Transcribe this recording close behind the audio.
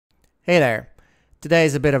Hey there. Today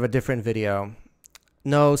is a bit of a different video.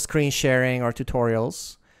 No screen sharing or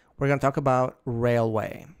tutorials. We're going to talk about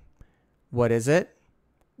Railway. What is it?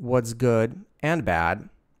 What's good and bad?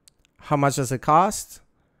 How much does it cost?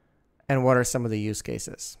 And what are some of the use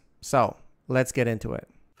cases? So let's get into it.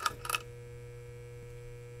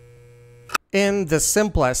 In the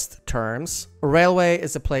simplest terms, Railway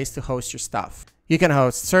is a place to host your stuff. You can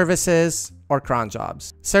host services or cron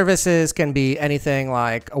jobs. Services can be anything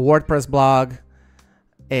like a WordPress blog,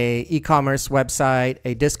 a e-commerce website,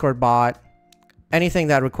 a Discord bot, anything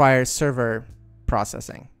that requires server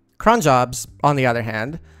processing. Cron jobs, on the other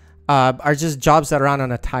hand, are just jobs that run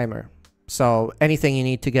on a timer. So anything you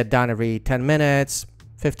need to get done every 10 minutes,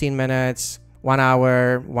 15 minutes, 1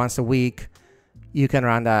 hour, once a week, you can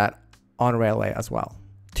run that on Railway as well.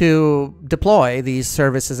 To deploy these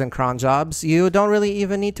services and cron jobs, you don't really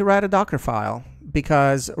even need to write a Docker file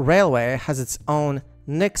because Railway has its own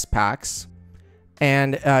Nix packs,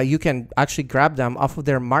 and you can actually grab them off of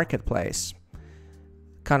their marketplace.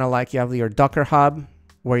 Kind of like you have your Docker Hub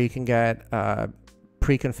where you can get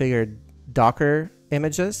pre-configured Docker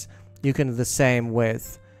images. You can do the same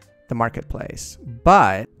with the marketplace.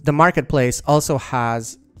 But the marketplace also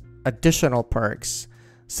has additional perks,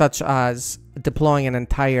 such as deploying an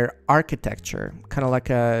entire architecture, kind of like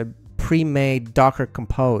a pre-made Docker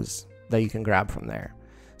Compose that you can grab from there.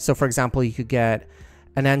 So for example, you could get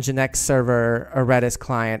an Nginx server, a Redis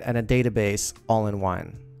client, and a database all in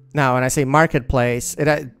one. Now, when I say marketplace,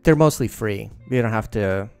 they're mostly free. You don't have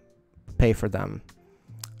to pay for them.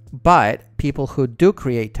 But people who do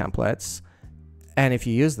create templates, and if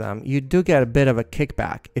you use them, you do get a bit of a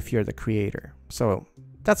kickback if you're the creator. So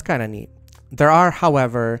that's kind of neat. There are,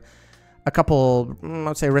 however, a couple,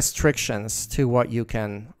 let's say, restrictions to what you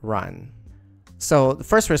can run. So the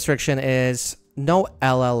first restriction is no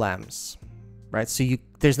LLMs, right? So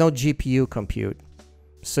there's no GPU compute,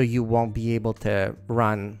 so you won't be able to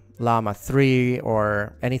run Llama 3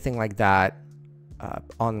 or anything like that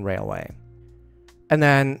on Railway. And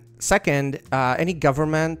then second, any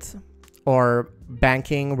government or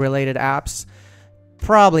banking related apps,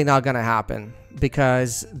 probably not going to happen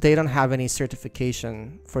because they don't have any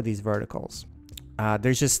certification for these verticals.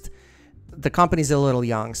 The company's a little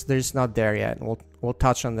young, so they're just not there yet. And we'll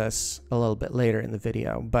touch on this a little bit later in the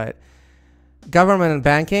video. But government and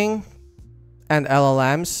banking and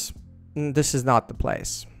LLMs, this is not the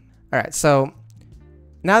place. All right, so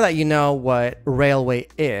now that you know what Railway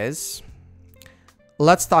is,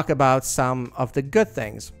 let's talk about some of the good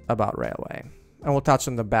things about Railway. And we'll touch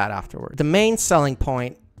on the bad afterward. The main selling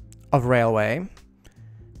point of Railway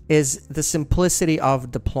is the simplicity of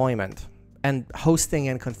deployment and hosting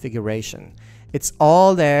and configuration. It's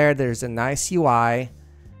all there. There's a nice UI.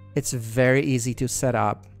 It's very easy to set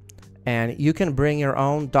up, and you can bring your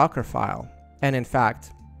own Docker file. And in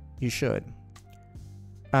fact, you should.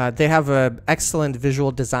 They have an excellent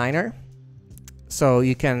visual designer, so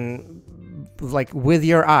you can, like, with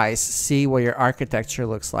your eyes, see what your architecture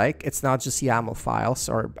looks like. It's not just YAML files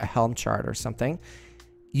or a Helm chart or something.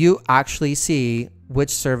 You actually see which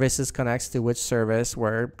services connects to which service,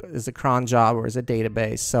 where is a cron job or is a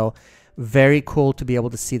database. So very cool to be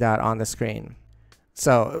able to see that on the screen.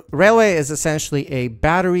 So Railway is essentially a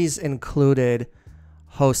batteries included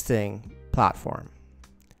hosting platform.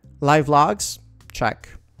 Live logs, check.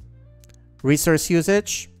 Resource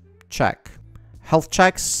usage, check. Health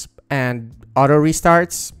checks and auto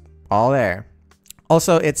restarts, all there.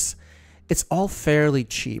 Also, it's all fairly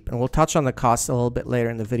cheap, and we'll touch on the cost a little bit later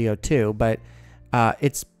in the video too, but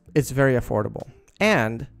it's very affordable,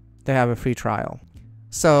 and they have a free trial.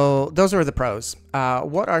 So those are the pros.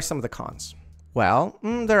 What are some of the cons? Well,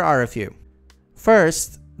 there are a few.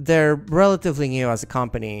 First, they're relatively new as a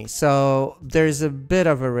company, so there's a bit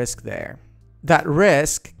of a risk there. That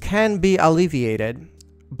risk can be alleviated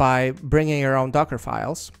by bringing your own Docker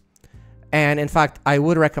files. And in fact, I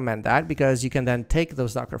would recommend that because you can then take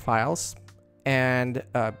those Docker files and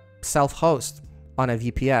self-host on a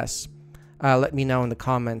VPS. Let me know in the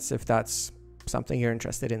comments if that's something you're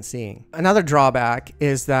interested in seeing. Another drawback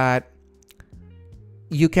is that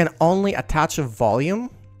you can only attach a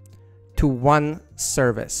volume to one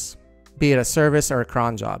service, be it a service or a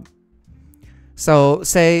cron job. So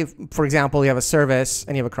say, for example, you have a service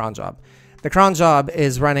and you have a cron job. The cron job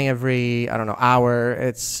is running every, I don't know, hour.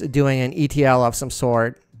 It's doing an ETL of some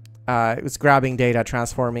sort. It's grabbing data,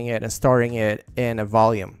 transforming it, and storing it in a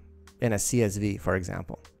volume, in a CSV, for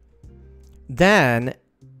example. Then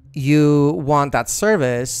you want that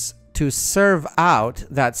service to serve out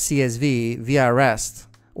that CSV via REST.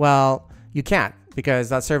 Well, you can't, because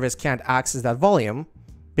that service can't access that volume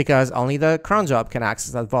because only the cron job can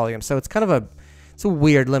access that volume. So it's kind of it's a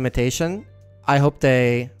weird limitation. I hope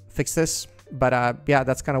they fix this, but yeah,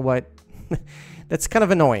 that's kind of what, that's kind of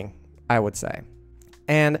annoying, I would say.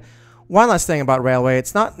 And one last thing about Railway,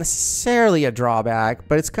 it's not necessarily a drawback,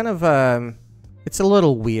 but it's kind of, it's a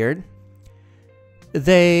little weird.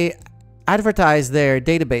 They advertise their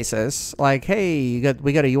databases like, hey,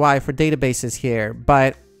 we got a UI for databases here,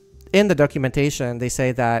 but in the documentation they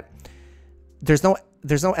say that there's no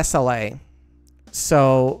SLA,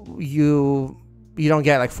 so you don't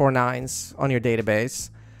get like 4 nines on your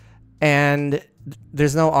database, and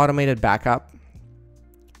there's no automated backup,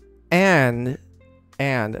 and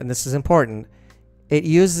this is important, it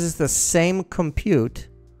uses the same compute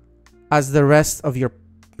as the rest of your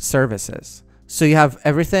services. So you have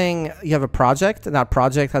everything, you have a project, and that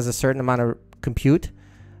project has a certain amount of compute,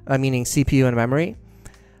 meaning CPU and memory,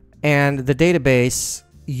 and the database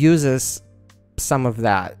uses some of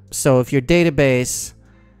that. So if your database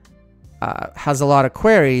has a lot of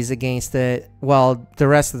queries against it, well, the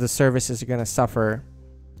rest of the services are going to suffer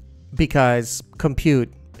because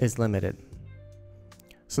compute is limited.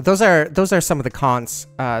 So those are some of the cons.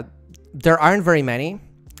 There aren't very many,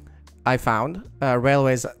 I found.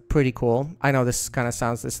 Railway is pretty cool. I know this kind of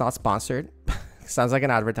sounds, it's not sponsored. Sounds like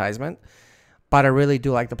an advertisement, but I really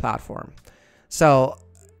do like the platform. So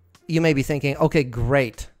you may be thinking, okay,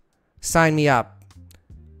 great, sign me up.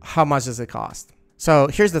 How much does it cost? So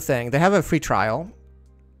here's the thing. They have a free trial.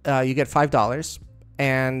 You get $5,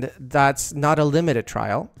 and that's not a limited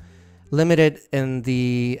trial. Limited in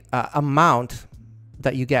the amount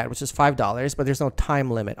that you get, which is $5, but there's no time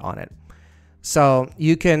limit on it. So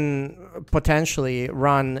you can potentially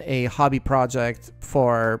run a hobby project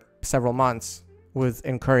for several months with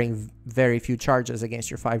incurring very few charges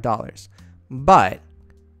against your $5. But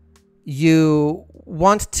you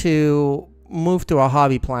want to move to a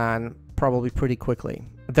hobby plan probably pretty quickly.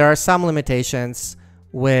 There are some limitations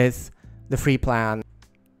with the free plan.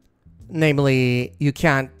 Namely, you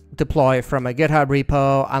can't deploy from a GitHub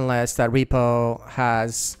repo unless that repo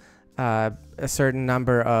has a certain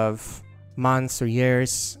number of months or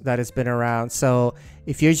years that it's been around. So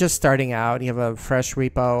if you're just starting out, you have a fresh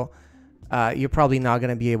repo, you're probably not going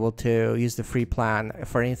to be able to use the free plan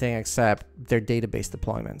for anything except their database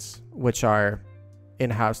deployments, which are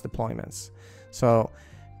in-house deployments. So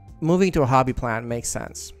moving to a hobby plan makes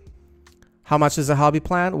sense. How much is a hobby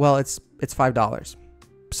plan? Well, it's $5.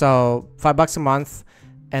 So $5 a month,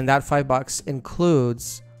 and that $5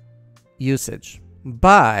 includes usage,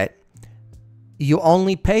 but you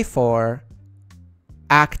only pay for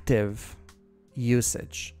active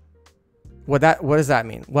usage. What does that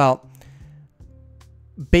mean? Well,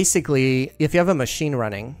 basically, if you have a machine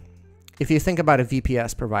running, if you think about a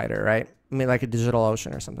VPS provider, right? I mean, like a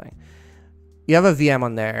DigitalOcean or something. You have a VM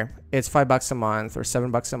on there. It's $5 a month or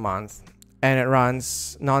 $7 a month, and it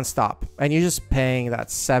runs nonstop. And you're just paying that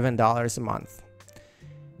 $7 a month.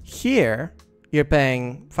 Here, you're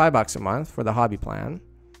paying $5 a month for the hobby plan.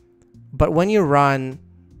 But when you run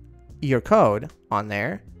your code on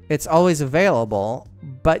there, it's always available,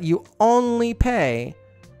 but you only pay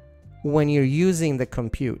when you're using the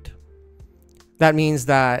compute. That means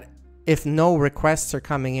that if no requests are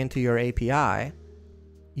coming into your API,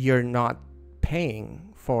 you're not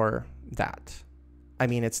paying for that. I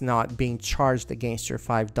mean, it's not being charged against your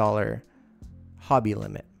 $5 hobby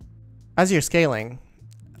limit. As you're scaling,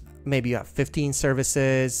 maybe you have 15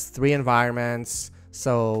 services, 3 environments,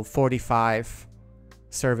 so 45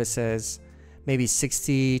 services, maybe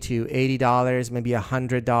 $60 to $80, maybe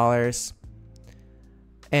 $100.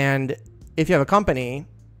 And if you have a company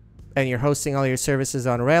and you're hosting all your services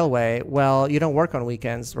on Railway, well, you don't work on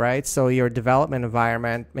weekends, right? So your development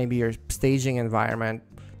environment, maybe your staging environment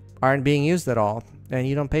aren't being used at all, and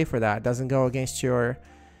you don't pay for that. It doesn't go against your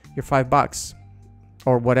 $5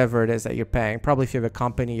 or whatever it is that you're paying. Probably if you have a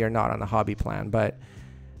company, you're not on a hobby plan, but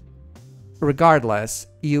regardless,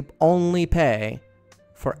 you only pay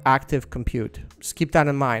for active compute. Just keep that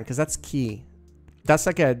in mind, because that's key. That's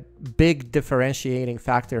like a big differentiating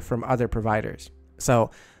factor from other providers.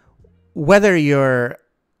 So whether you're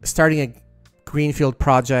starting a greenfield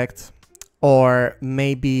project, or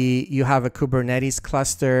maybe you have a Kubernetes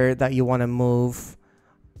cluster that you want to move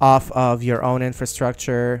off of your own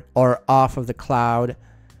infrastructure or off of the cloud,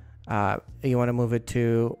 you want to move it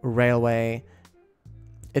to Railway,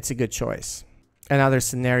 it's a good choice. Another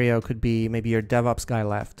scenario could be maybe your DevOps guy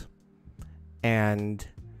left and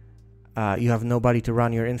you have nobody to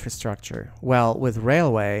run your infrastructure. Well, with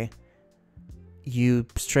Railway, you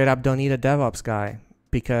straight up don't need a DevOps guy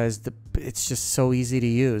because it's just so easy to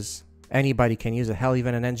use. Anybody can use it. Hell,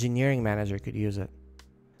 even an engineering manager could use it.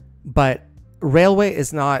 But Railway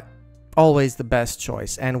is not always the best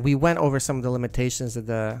choice. And we went over some of the limitations at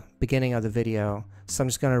the beginning of the video, so I'm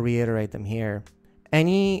just going to reiterate them here.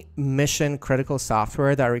 Any mission critical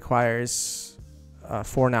software that requires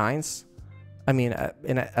 4 nines, in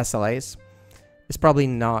SLAs, is probably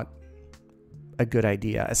not a good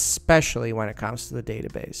idea, especially when it comes to the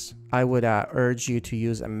database. I would urge you to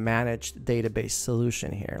use a managed database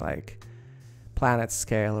solution here, like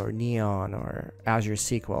PlanetScale or Neon or Azure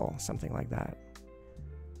SQL, something like that.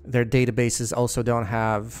 Their databases also don't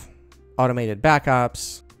have automated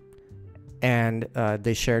backups, and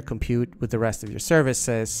they share compute with the rest of your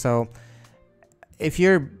services. So if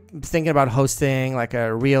you're thinking about hosting like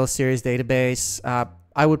a real serious database,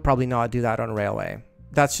 I would probably not do that on Railway.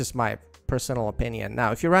 That's just my personal opinion.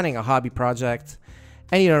 Now, if you're running a hobby project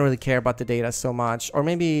and you don't really care about the data so much, or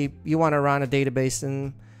maybe you want to run a database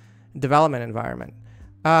in development environment,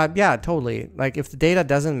 yeah, totally. Like if the data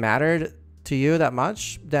doesn't matter to you that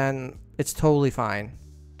much, then it's totally fine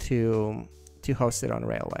to host it on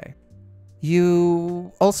Railway.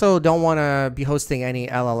 You also don't want to be hosting any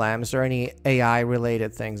LLMs or any AI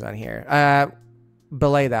related things on here.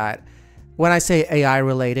 Belay that. When I say AI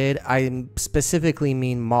related, I specifically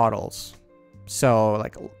mean models. So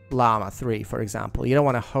like Llama 3, for example, you don't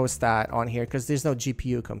want to host that on here because there's no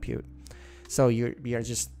GPU compute. So you're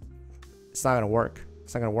just, it's not going to work.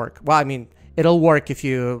 It's not going to work. Well, I mean, it'll work if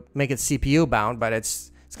you make it CPU bound, but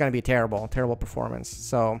it's going to be terrible performance.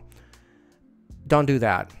 So don't do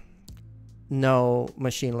that. No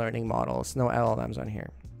machine learning models, no LLMs on here.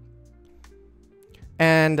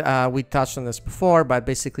 And we touched on this before, but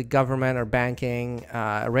basically government or banking,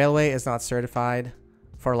 Railway is not certified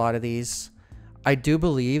for a lot of these. I do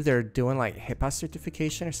believe they're doing like HIPAA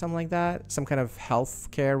certification or something like that, some kind of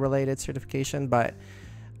healthcare related certification. But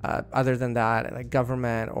other than that, like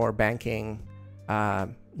government or banking,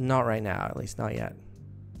 not right now, at least not yet.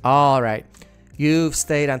 All right. You've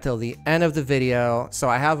stayed until the end of the video, so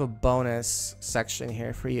I have a bonus section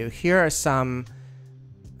here for you. Here are some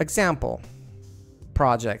example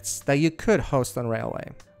projects that you could host on Railway.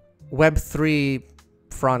 Web3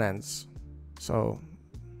 front ends, so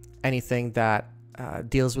anything that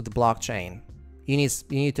deals with the blockchain. You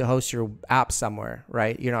need to host your app somewhere,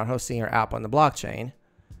 right? You're not hosting your app on the blockchain.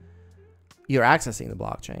 You're accessing the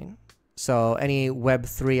blockchain. So any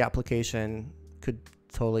Web3 application could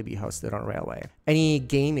totally be hosted on Railway. Any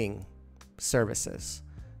gaming services.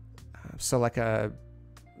 So like for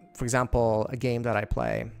example, a game that I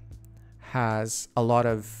play has a lot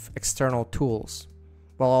of external tools.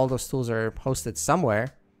 Well, all those tools are hosted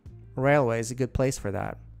somewhere. Railway is a good place for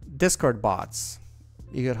that. Discord bots.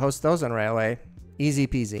 You could host those on Railway. Easy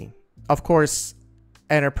peasy. Of course,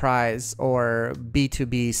 enterprise or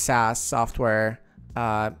B2B SaaS software,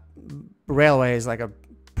 Railway is like a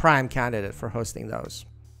prime candidate for hosting those.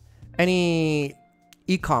 Any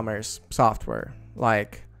e-commerce software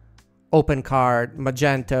like OpenCart,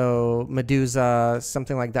 Magento, Medusa,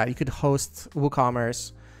 something like that. You could host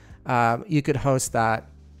WooCommerce. You could host that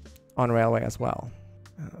on Railway as well.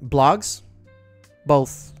 Blogs,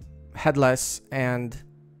 both headless and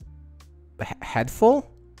headful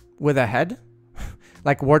with a head,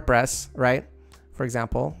 like WordPress, right? For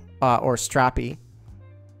example, or Strappy.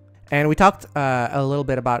 And we talked a little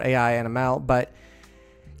bit about AI and ML, but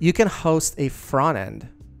you can host a front end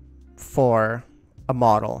for a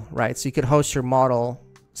model, right? So you could host your model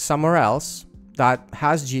somewhere else that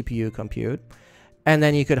has GPU compute, and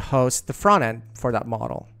then you could host the front end for that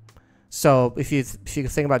model. So if you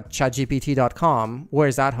think about chatgpt.com, where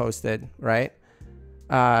is that hosted, right?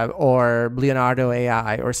 Or Leonardo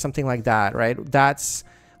AI or something like that, right? That's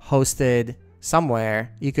hosted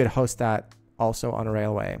somewhere. You could host that also on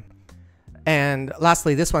Railway. And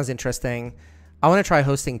lastly, this one's interesting. I want to try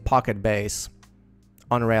hosting Pocket Base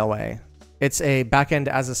on Railway. It's a backend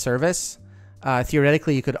as a service.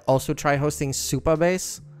 Theoretically, you could also try hosting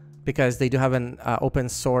Supabase because they do have an open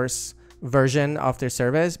source version of their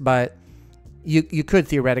service, but you could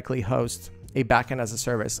theoretically host a backend as a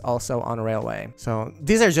service also on Railway. So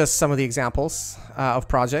these are just some of the examples of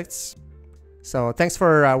projects. So thanks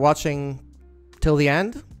for watching till the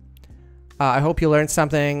end. I hope you learned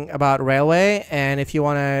something about Railway, and if you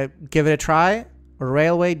want to give it a try,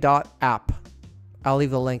 railway.app. I'll leave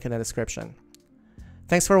the link in the description.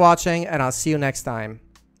 Thanks for watching, and I'll see you next time.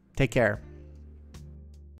 Take care.